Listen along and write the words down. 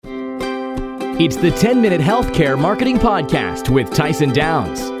It's the 10-Minute Healthcare Marketing Podcast with Tyson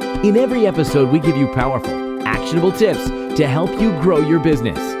Downs. In every episode, we give you powerful, actionable tips to help you grow your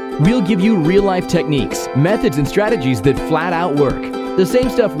business. We'll give you real-life techniques, methods, and strategies that flat out work. The same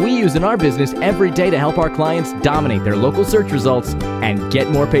stuff we use in our business every day to help our clients dominate their local search results and get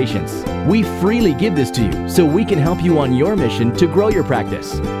more patients. We freely give this to you so we can help you on your mission to grow your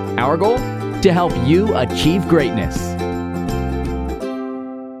practice. Our goal? To help you achieve greatness.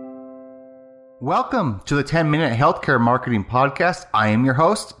 Welcome to the 10-Minute Healthcare Marketing Podcast. I am your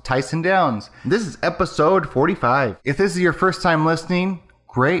host, Tyson Downs. This is episode 45. If this is your first time listening,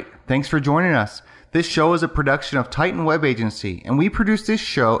 great. Thanks for joining us. This show is a production of Titan Web Agency, and we produce this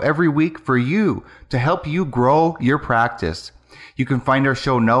show every week for you to help you grow your practice. You can find our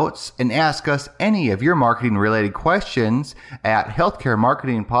show notes and ask us any of your marketing-related questions at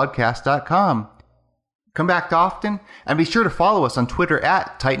healthcaremarketingpodcast.com. Come back often, and be sure to follow us on Twitter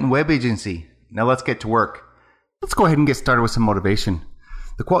at Titan Web Agency. Now let's get to work. Let's go ahead and get started with some motivation.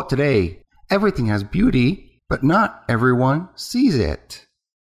 The quote today, everything has beauty, but not everyone sees it.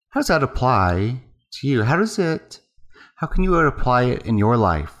 How does that apply to you? How can you apply it in your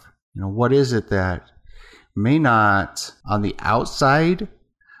life? What is it that may not on the outside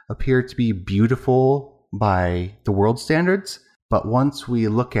appear to be beautiful by the world standards, but once we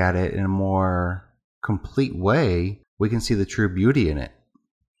look at it in a more complete way, we can see the true beauty in it.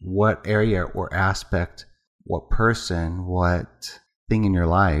 What area or aspect, what person, what thing in your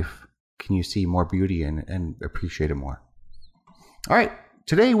life can you see more beauty in and appreciate it more? All right,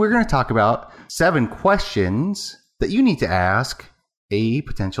 today we're going to talk about 7 questions that you need to ask a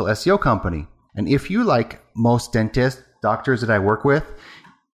potential SEO company. And if you, like most dentists, doctors that I work with,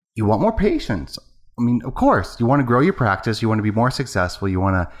 you want more patients. Of course, you want to grow your practice. You want to be more successful. You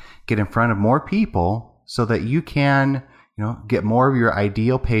want to get in front of more people so that you can get more of your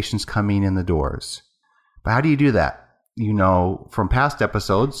ideal patients coming in the doors. But how do you do that? From past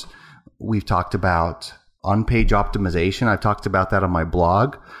episodes, we've talked about on-page optimization. I've talked about that on my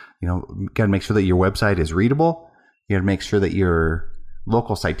blog. You got to make sure that your website is readable. You got to make sure that your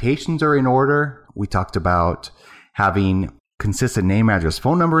local citations are in order. We talked about having consistent name, address,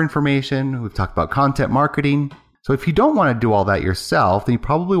 phone number information. We've talked about content marketing. So if you don't want to do all that yourself, then you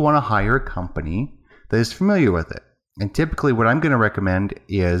probably want to hire a company that is familiar with it. And typically what I'm going to recommend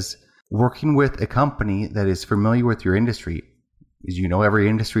is working with a company that is familiar with your industry. As you know, every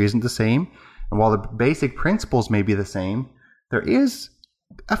industry isn't the same. And while the basic principles may be the same, there is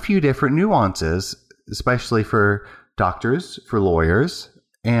a few different nuances, especially for doctors, for lawyers,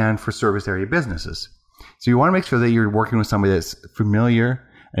 and for service area businesses. So you want to make sure that you're working with somebody that's familiar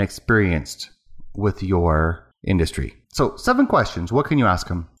and experienced with your industry. So 7 questions. What can you ask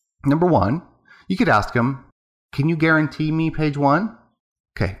them? Number 1, you could ask them, can you guarantee me page 1?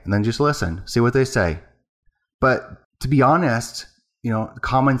 Okay, and then just listen, see what they say. But to be honest,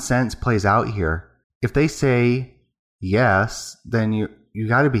 common sense plays out here. If they say yes, then you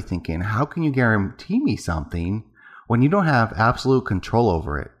got to be thinking, how can you guarantee me something when you don't have absolute control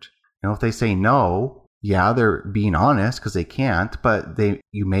over it? If they say no, yeah, they're being honest because they can't, but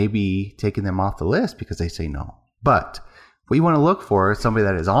you may be taking them off the list because they say no. But what you want to look for is somebody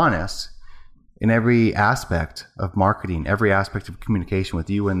that is honest in every aspect of marketing, every aspect of communication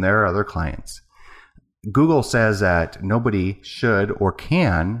with you and their other clients. Google says that nobody should or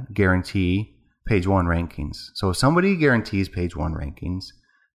can guarantee page 1 rankings. So if somebody guarantees page 1 rankings,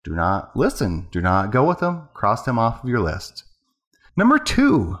 do not listen. Do not go with them. Cross them off of your list. Number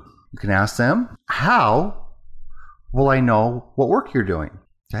 2, you can ask them, how will I know what work you're doing?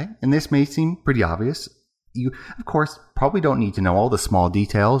 Okay, and this may seem pretty obvious. You, of course, probably don't need to know all the small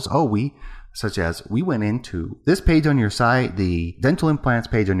details. Such as we went into this page on your site, the dental implants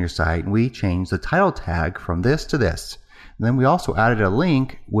page on your site, and we changed the title tag from this to this. And then we also added a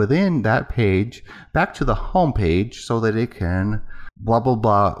link within that page back to the home page so that it can blah, blah,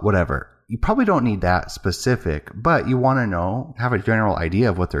 blah, whatever. You probably don't need that specific, but you want to have a general idea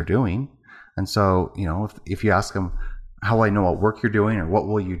of what they're doing. And so, if you ask them, how will I know what work you're doing or what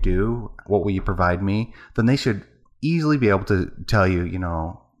will you do? What will you provide me? Then they should easily be able to tell you,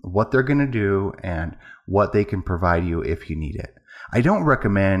 what they're going to do and what they can provide you if you need it. I don't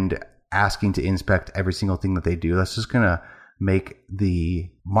recommend asking to inspect every single thing that they do. That's just going to make the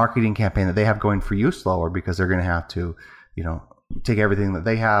marketing campaign that they have going for you slower because they're going to have to, take everything that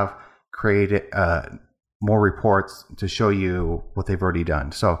they have, create it, more reports to show you what they've already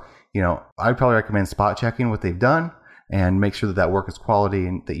done. So, I'd probably recommend spot checking what they've done and make sure that work is quality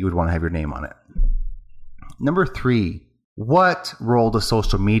and that you would want to have your name on it. Number 3, what role does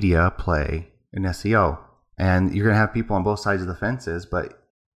social media play in SEO? And you're going to have people on both sides of the fences, but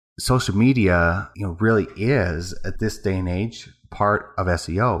social media, really is at this day and age part of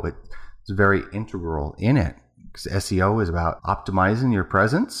SEO. It's very integral in it, because SEO is about optimizing your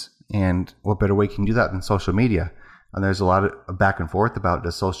presence, and what better way can you do that than social media? And there's a lot of back and forth about,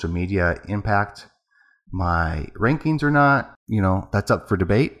 does social media impact my rankings or not? That's up for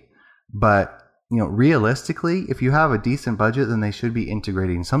debate. But realistically, if you have a decent budget, then they should be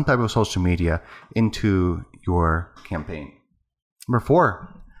integrating some type of social media into your campaign. Number 4,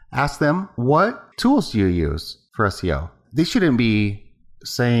 ask them, what tools do you use for SEO? They shouldn't be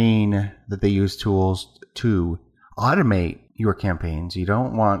saying that they use tools to automate your campaigns. You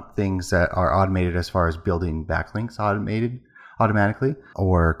don't want things that are automated as far as building backlinks automatically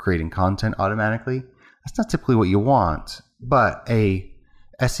or creating content automatically. That's not typically what you want, but a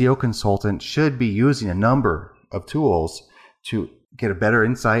SEO consultant should be using a number of tools to get a better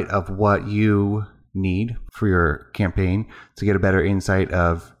insight of what you need for your campaign, to get a better insight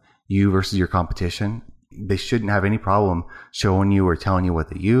of you versus your competition. They shouldn't have any problem showing you or telling you what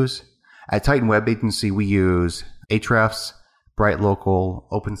they use. At Titan Web Agency, we use Ahrefs, Bright Local,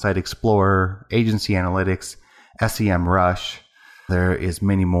 Open Site Explorer, Agency Analytics, SEMrush. There is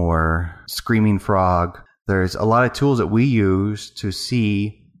many more. Screaming Frog. There's a lot of tools that we use to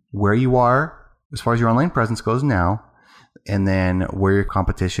see where you are as far as your online presence goes now, and then where your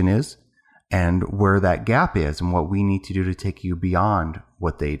competition is, and where that gap is, and what we need to do to take you beyond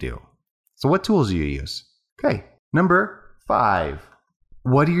what they do. So what tools do you use? Okay, number 5.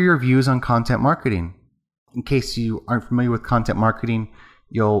 What are your views on content marketing? In case you aren't familiar with content marketing,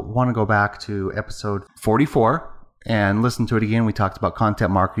 you'll want to go back to episode 44 and listen to it again. We talked about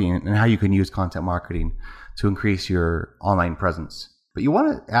content marketing and how you can use content marketing to increase your online presence. But you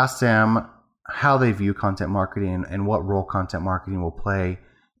want to ask them how they view content marketing and what role content marketing will play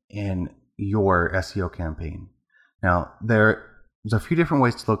in your SEO campaign. Now, there's a few different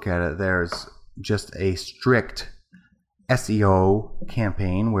ways to look at it. There's just a strict SEO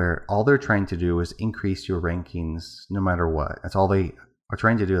campaign where all they're trying to do is increase your rankings no matter what. That's all they are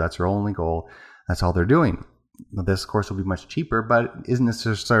trying to do. That's their only goal. That's all they're doing. Now, this course will be much cheaper, but isn't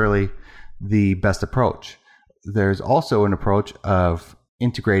necessarily the best approach. There's also an approach of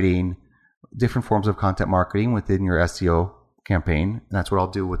integrating different forms of content marketing within your SEO campaign. And that's what I'll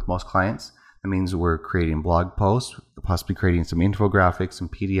do with most clients. That means we're creating blog posts, possibly creating some infographics, some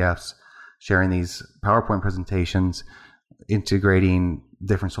PDFs, sharing these PowerPoint presentations, integrating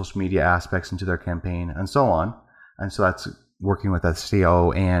different social media aspects into their campaign, and so on. And so that's working with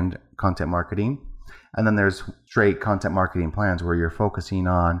SEO and content marketing. And then there's straight content marketing plans where you're focusing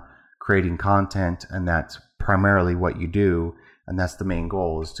on creating content, and that's primarily what you do. And that's the main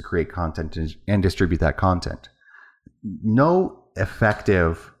goal, is to create content and distribute that content. No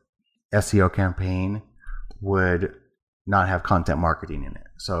effective SEO campaign would not have content marketing in it.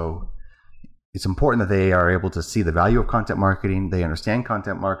 So it's important that they are able to see the value of content marketing, they understand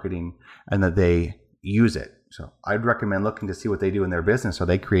content marketing, and that they use it. So I'd recommend looking to see what they do in their business. Are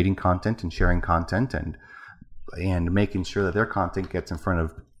they creating content and sharing content and making sure that their content gets in front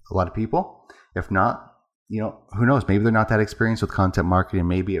of a lot of people? If not, who knows? Maybe they're not that experienced with content marketing.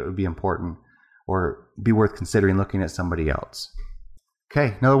 Maybe it would be important or be worth considering looking at somebody else.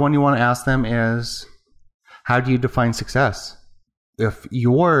 Okay, another one you want to ask them is, how do you define success? If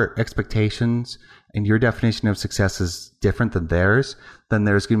your expectations and your definition of success is different than theirs, then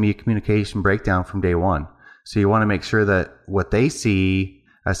there's going to be a communication breakdown from day one. So you want to make sure that what they see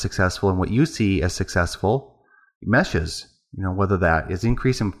as successful and what you see as successful meshes. Whether that is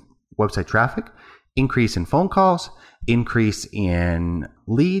increase in website traffic, increase in phone calls, increase in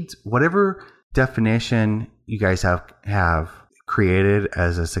leads, whatever definition you guys have created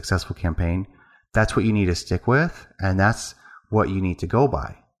as a successful campaign, that's what you need to stick with, and that's what you need to go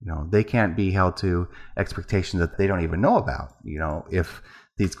by. They can't be held to expectations that they don't even know about. If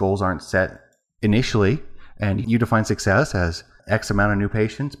these goals aren't set initially, and you define success as X amount of new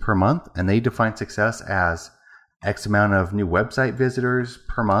patients per month, and they define success as X amount of new website visitors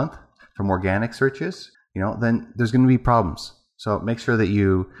per month from organic searches, then there's going to be problems. So make sure that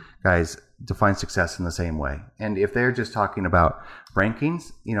you guys define success in the same way. And if they're just talking about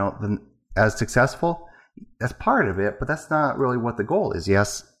rankings, then as successful, that's part of it, but that's not really what the goal is.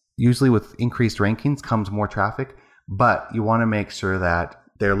 Yes, usually with increased rankings comes more traffic, but you want to make sure that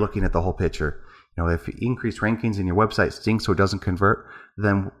they're looking at the whole picture. If increased rankings and your website stinks so it doesn't convert,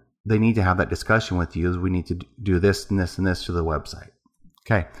 then they need to have that discussion with you. We need to do this and this and this to the website.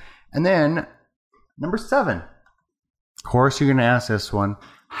 Okay. And then number 7, of course, you're going to ask this one,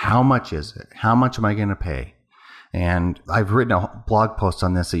 how much is it? How much am I going to pay? And I've written a blog post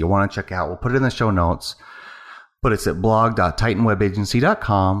on this that you want to check out. We'll put it in the show notes. but it's at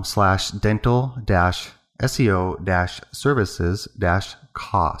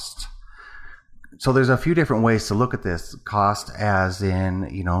blog.titanwebAgency.com/dental-SEO-services-cost. So there's a few different ways to look at this. Cost as in,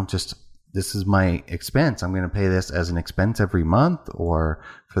 just this is my expense. I'm going to pay this as an expense every month or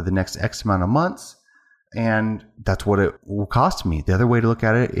for the next X amount of months. And that's what it will cost me. The other way to look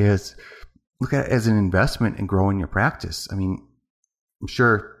at it is look at it as an investment in growing your practice. I mean, I'm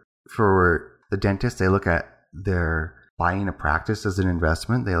sure for the dentist, they look at their buying a practice as an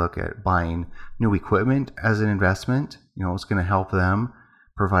investment. They look at buying new equipment as an investment. It's going to help them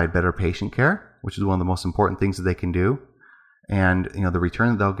provide better patient care, which is one of the most important things that they can do. And, the return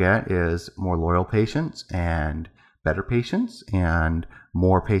that they'll get is more loyal patients and better patients and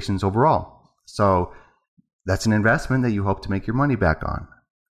more patients overall. So that's an investment that you hope to make your money back on.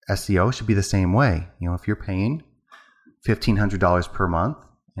 SEO should be the same way. If you're paying $1,500 per month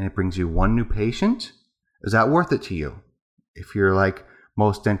and it brings you one new patient, is that worth it to you? If you're like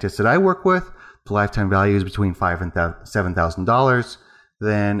most dentists that I work with, the lifetime value is between $5,000 and $7,000,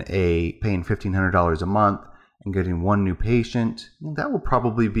 then paying $1,500 a month and getting one new patient, that will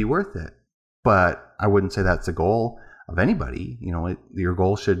probably be worth it. But I wouldn't say that's the goal of anybody. Your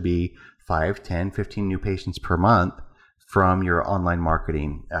goal should be 5, 10, 15 new patients per month from your online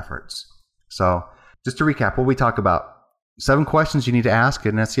marketing efforts. So just to recap what we talk about, 7 questions you need to ask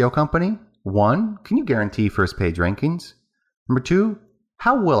an SEO company. 1, can you guarantee first page rankings? Number 2,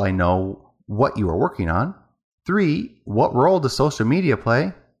 how will I know what you are working on? 3, what role does social media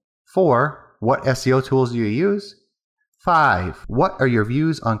play? 4, what SEO tools do you use? 5, what are your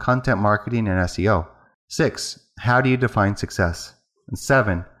views on content marketing and SEO? 6, how do you define success? And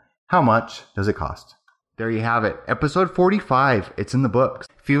 7, how much does it cost? There you have it. Episode 45. It's in the books.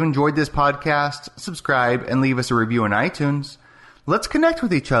 If you enjoyed this podcast, subscribe and leave us a review on iTunes. Let's connect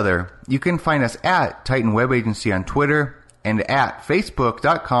with each other. You can find us at Titan Web Agency on Twitter and at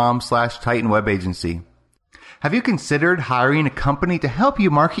facebook.com/Titan Web Agency. Have you considered hiring a company to help you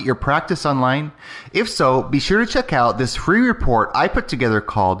market your practice online? If so, be sure to check out this free report I put together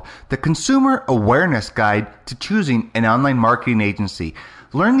called The Consumer Awareness Guide to Choosing an Online Marketing Agency.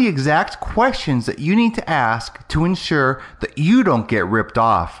 Learn the exact questions that you need to ask to ensure that you don't get ripped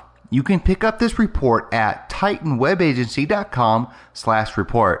off. You can pick up this report at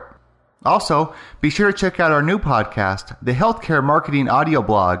titanwebagency.com/report. Also, be sure to check out our new podcast, the Healthcare Marketing Audio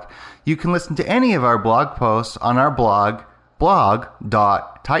Blog. You can listen to any of our blog posts on our blog,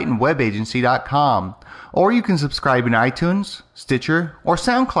 blog.titanwebagency.com, or you can subscribe in iTunes, Stitcher, or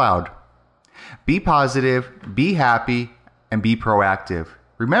SoundCloud. Be positive, be happy, and be proactive.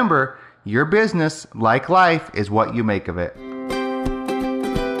 Remember, your business, like life, is what you make of it.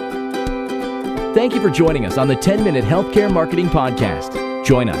 Thank you for joining us on the 10-Minute Healthcare Marketing Podcast.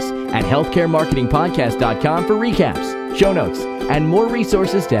 Join us at healthcaremarketingpodcast.com for recaps, show notes, and more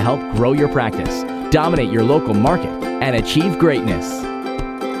resources to help grow your practice, dominate your local market, and achieve greatness.